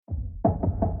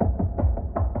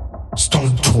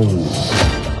Stone Tool.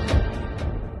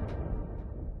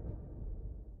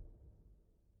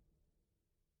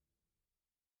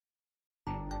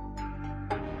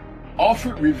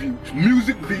 Outfit reviews,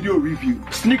 music video reviews,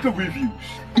 sneaker reviews,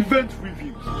 event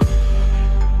reviews.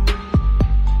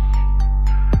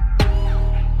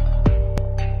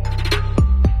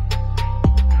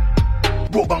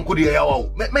 Bro, banko di yawa.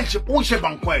 Mention, who say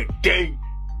banko e dang?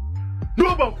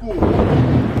 No banko.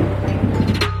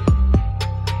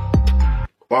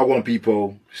 Wagwan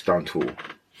people, Stone Tool.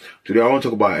 Today I want to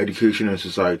talk about education and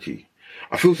society.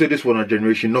 I feel say this one a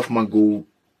generation, enough man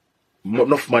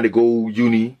they go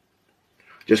uni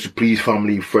just to please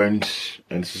family, friends,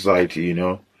 and society, you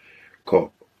know. Cause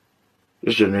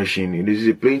this generation, this is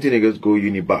a plenty niggas go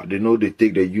uni, but they know they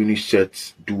take the uni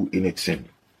sets, do anything.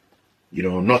 You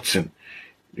know, nothing.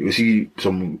 You see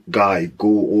some guy go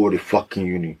all the fucking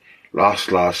uni. Last,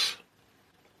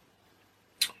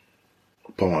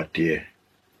 upon my dear.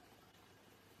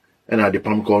 And at the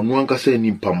pam call, no one can say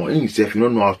any pam or himself, you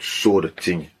don't know how to sew the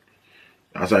thing.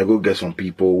 As I go get some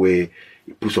people where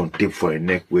you put some tape for your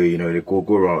neck where, you know, they go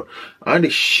around. And they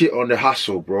shit on the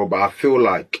hustle, bro, but I feel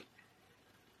like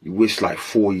you waste like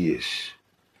 4 years.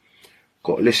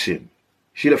 Cause listen,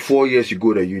 see the 4 years you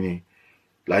go to uni,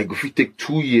 like if you take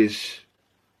 2 years,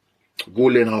 go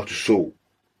learn how to sew.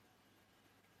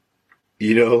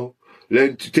 You know,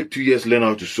 take 2 years, learn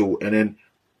how to sew, and then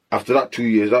after that 2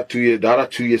 years, the other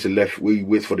 2 years left where you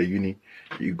wait for the uni,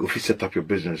 you go set up your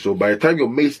business. So by the time your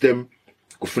mates them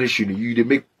go finish uni, they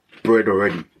make bread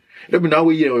already. Let me now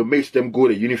when your mates them go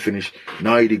to uni finish,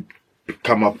 now they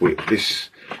come up with this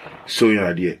sewing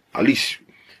idea. At least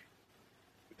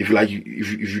if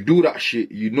you do that shit,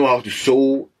 you know how to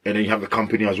sew, and then you have a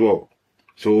company as well.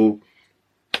 So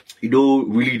you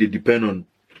don't really depend on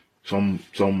some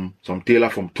tailor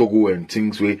from Togo and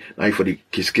things where now for the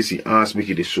kissy ass make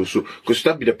it a so because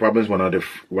that be the problems one of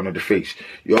the face.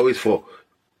 You always for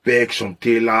beg some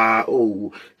tailor,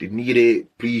 oh they need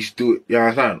it, please do it. You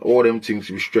understand? All them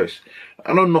things we stress.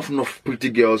 I know enough pretty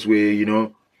girls where, you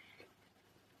know,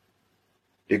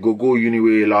 they go uni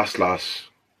where last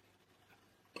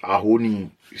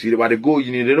honey. You see, but they go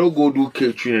uni, they don't go do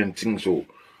catering and things so.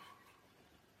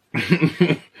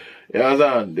 You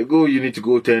understand? They go, you need to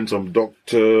go attend some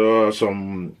doctor,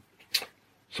 some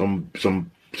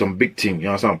big thing, you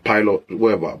understand? Pilot,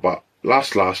 whatever. But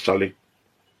last, Charlie.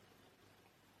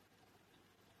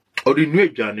 Oh, the new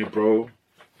journey, bro.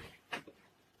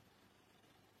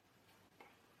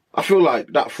 I feel like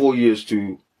that 4 years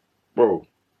too, bro.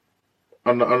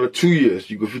 Under 2 years,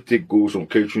 you could go some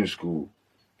catering school.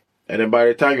 And then by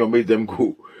the time you make them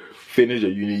go finish the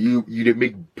uni, you they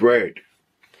make bread.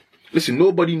 Listen,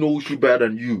 nobody knows you better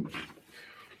than you.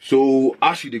 So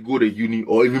actually they go to uni,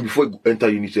 or even before you enter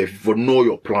uni, if you know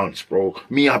your plans, bro.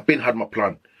 Me, I've been had my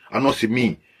plan. I'm not say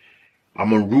me.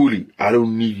 I'm unruly. I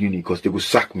don't need uni because they will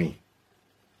sack me.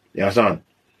 You understand?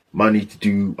 Man need to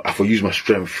do, I for use my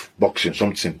strength, boxing,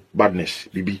 something, badness,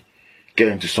 baby. Get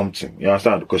into something. You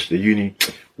understand? Because the uni,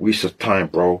 waste of time,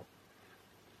 bro.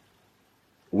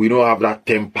 We don't have that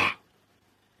temper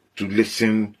to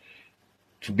listen,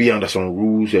 to be under some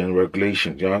rules and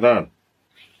regulations. You understand?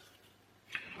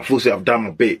 I feel say I've done my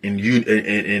bit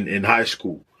in high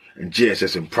school, in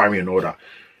GSS, and primary and all that.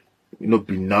 You know,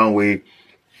 be now where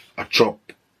I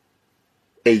chop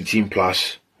 18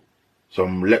 plus.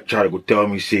 Some lecturer would tell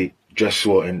me, say, dress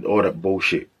well and all that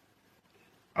bullshit.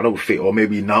 I don't fit. Or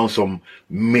maybe now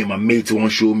my mates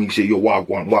won't show me, say, yo,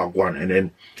 wagwan, and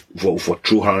then for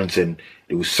true hands, and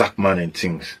they will sack man and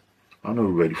things. I'm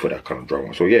not ready for that kind of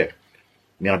drama. So yeah,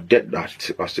 me I did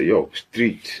that. I say, yo,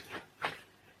 street.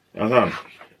 You understand?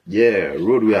 Yeah,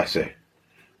 roadway I say.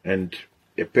 And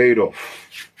it paid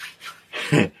off.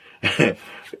 You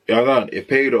understand? It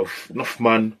paid off. Enough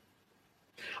man.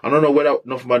 I don't know whether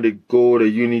enough man they go to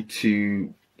uni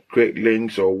to create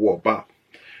links or what, but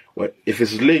if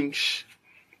it's links,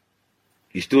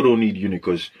 you still don't need uni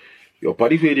because your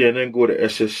party there and then go to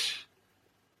SS.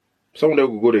 Some of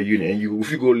them will go to uni, and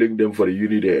if you go link them for the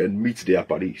uni there and meet their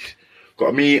parties.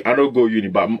 Cause me, I don't go uni,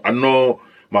 but I know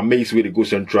my mates where they go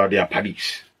central, they are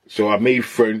parties. So I made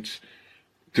friends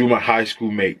through my high school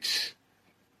mates.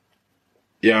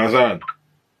 You understand?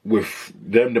 With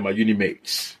them, they're my uni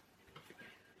mates.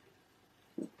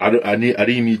 I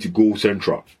didn't need to go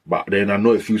central, but then I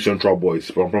know a few central boys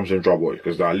from central boys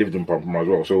because I lived in Pam as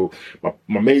well. So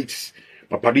my mates,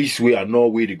 my parties where I know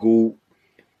where they go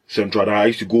central. I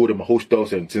used to go to my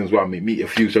hostels and things where I meet a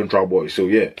few central boys. So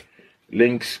yeah,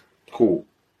 links, cool.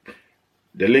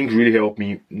 The links really help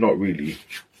me, not really.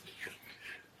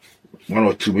 One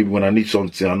or two, maybe when I need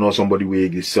something, I know somebody where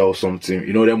they sell something,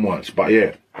 you know them ones. But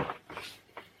yeah,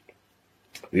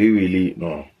 they really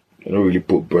no. They don't really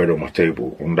put bread on my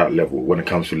table on that level when it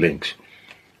comes to links,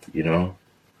 you know.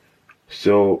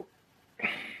 So,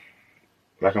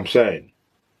 like I'm saying,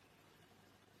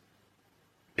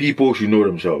 people should know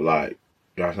themselves. Like,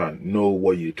 you understand? Know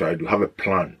what you try to do. Have a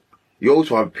plan. You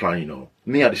also have a plan, you know.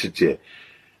 Me, at the sit here,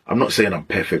 I'm not saying I'm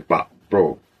perfect, but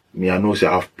bro, me, I know say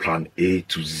I have plan A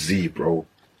to Z, bro.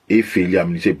 A failure, I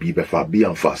mean, say B befa, B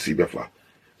and fa, C befa,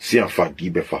 C and fa, D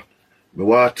befa. Me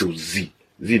what to Z.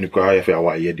 Z in the car, if I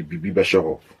were here, the B be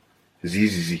sure. Z,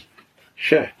 Z, Z.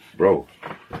 Share, bro.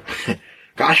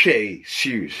 Can share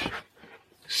serious.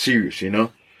 Serious, you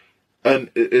know?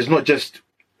 And it's not just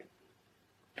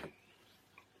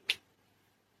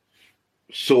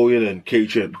sewing and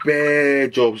catering.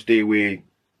 Bad jobs they way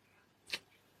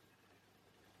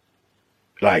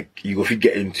like you go fi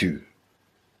get into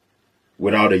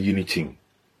without a uni thing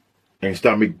and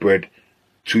start make bread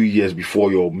 2 years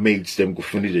before your mates them go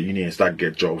finish the uni and start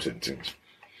get jobs and things.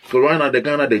 So right now the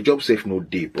Ghana the job safe no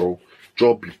day, bro.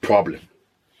 Job be problem.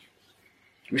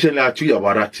 Recently I tweet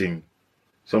about that thing.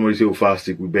 Somebody say, oh, fast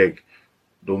stick, we beg.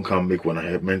 Don't come make one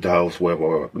have mental health,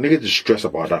 whatever. Niggas is stressed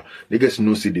about that. Niggas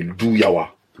know say they do yawa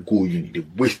go uni. They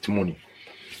waste money.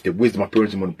 They waste my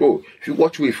parents' money. Bro, if you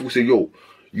watch if you say, yo,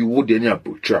 you would any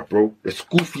trap, bro. The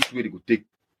school fees where they go take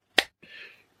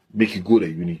make you go to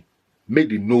uni. Make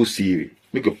the no see.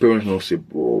 Make your parents know say,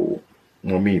 bro,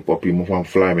 mommy, papi, move on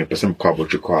fly me, person car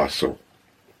about your car, so.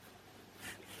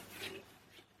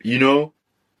 You know,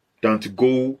 than to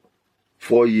go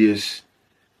 4 years,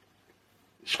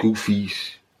 school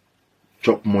fees,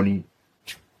 job money,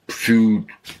 food,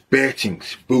 bad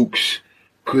things, books,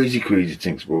 crazy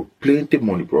things, bro. Plenty of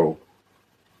money, bro.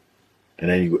 And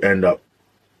then you end up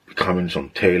becoming some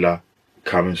tailor,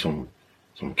 becoming some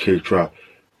caterer,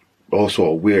 all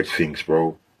sort of weird things,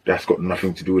 bro. That's got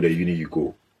nothing to do with the uni you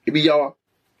go. It be yawa.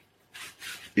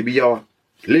 It be yawa.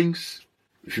 Links,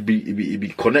 if it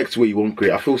be connect where you want to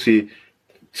create. I feel say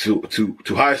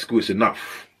to high school is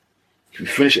enough. If you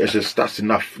finish SS, that's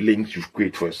enough links you've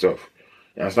created for yourself.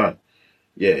 You understand?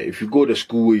 Yeah, if you go to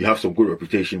school where you have some good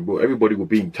reputation, bro, everybody will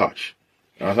be in touch.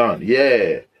 You understand?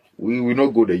 Yeah. We will not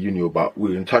go to uni, but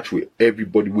we're in touch with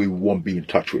everybody we want to be in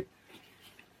touch with.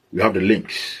 We have the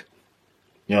links.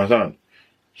 You understand?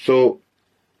 So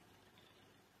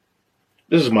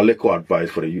this is my little advice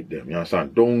for the youth them. You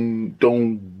understand?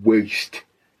 Don't waste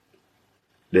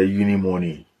the uni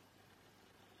money.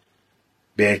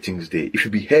 Bad things there. If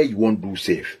you be here, you won't do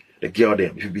safe. The girl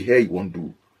them. If you be here, you won't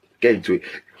do. Get into it.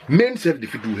 Men self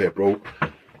if you do here, bro.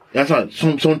 You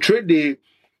understand? Some trade they,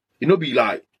 you know, be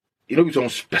like, you know, be some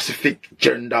specific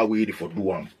gender way they for do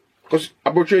one. Because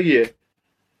about trade here,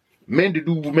 men they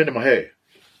do women in my hair.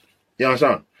 You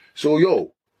understand? So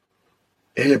yo,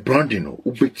 branding,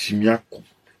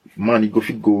 man, you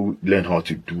go learn how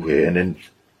to do hair and then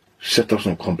set up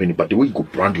some company. But the way you go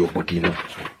brand your body, you know.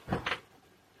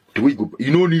 The way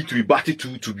you don't need to be batted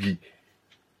to be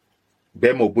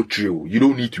Bemo Butrio. You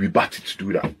don't need to be batted to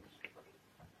do that.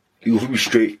 You will be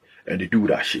straight and they do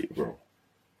that shit, bro.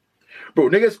 Bro,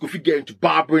 niggas go get into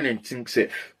barbering and things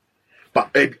safe. But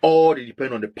it all they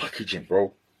depend on the packaging,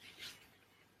 bro.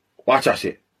 Watch I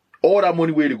say. All that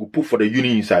money where they go put for the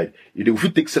uni inside, if they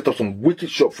will take set up some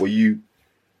wicked shop for you,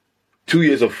 2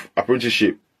 years of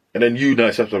apprenticeship, and then you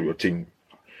now set up your thing.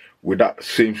 With that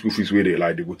same school fees where they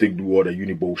like they go take do all the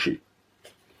uni bullshit.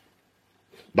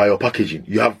 By your packaging,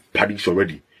 you have paddies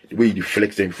already. The way you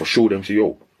flex them for show them say,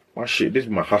 yo, my shit, this is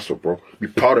my hustle, bro. Be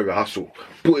proud of your hustle.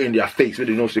 Put it in their face where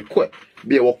they know say, quick,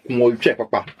 be a walk more check,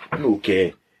 papa. No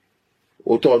care.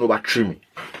 Or talk no about trimming.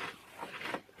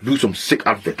 Do some sick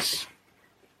adverts.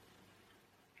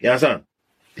 You understand?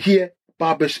 Here,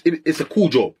 barbers, it's a cool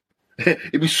job.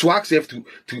 It be swag safe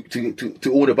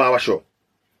to own a barber shop.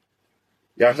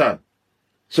 You understand?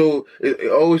 So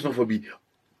it always not for be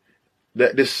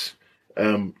that this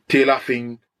tailor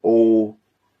thing or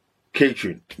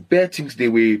catering. Bad things they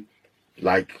way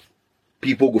like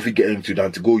people go get into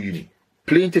than to go uni.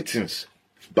 Plenty things,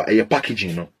 but your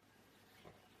packaging, you know.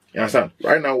 You understand?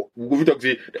 Right now, we go talk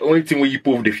say the only thing where you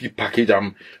put the feed package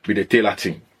with the tailor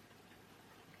thing.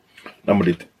 Number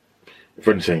the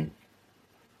friend saying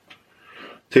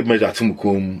take measure to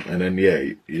Mukum and then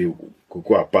yeah, you could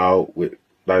go about with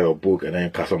that your book and then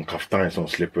cut some kaftan and some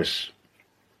slippers.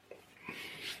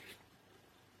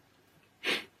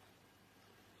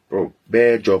 Bro,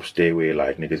 bad jobs stay away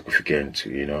like niggas go get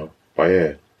into, you know. But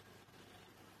yeah,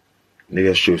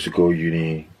 niggas choose to go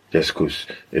uni just cause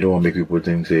they don't want to make people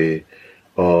think say,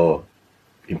 oh,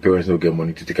 your parents don't get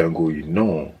money to take and go uni.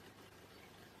 No.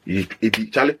 It be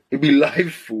Charlie, it be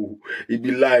life, fool. It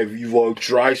be life. You will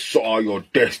try saw your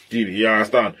destiny. You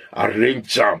understand?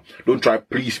 Arrange them. Don't try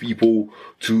please people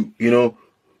to,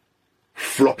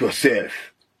 flop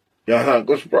yourself. You understand?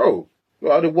 Because, bro, you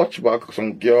have to watch back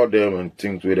some girl them and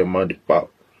things with them man the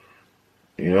pop.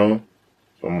 Some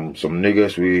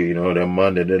niggas with, them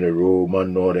man and then the road,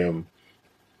 man know them.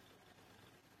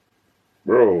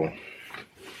 Bro.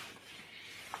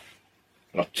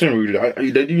 Nothing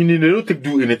really. They don't think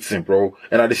do anything, bro.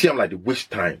 And at the same time, like, they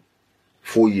waste time.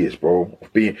 4 years, bro,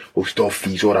 of paying hostel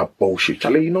fees, all that bullshit.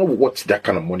 Charlie, what's that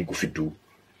kind of money go for do?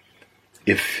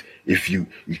 If you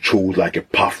chose like a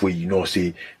pathway,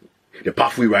 say the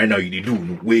pathway right now you do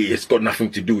where it's got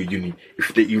nothing to do with uni.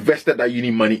 If they invested that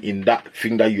uni money in that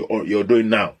thing that you're doing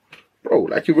now, bro,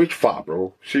 like you reach far,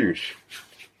 bro. Serious.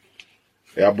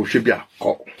 Yeah, but should be a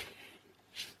call.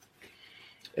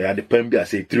 Yeah, the pen be I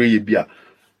say 3 year be a.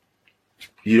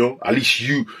 At least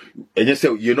you and you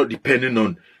say you're not depending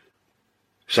on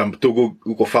some Togo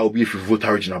who go file be if you vote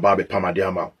original Babe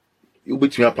Pamadiama. You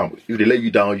beat me up, if they let you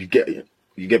down, you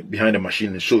get behind the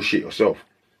machine and show shit yourself.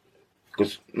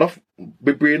 Because not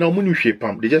be no money shape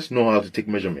pump, they just know how to take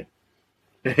measurement.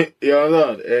 Bro,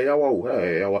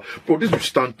 this will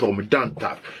stand tall me down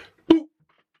tap.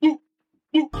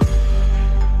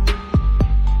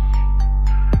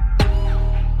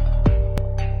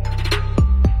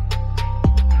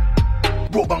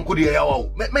 Bro, banco de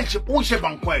yawa. Mention, who say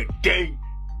banco? Dang.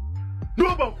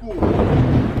 No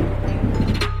banco.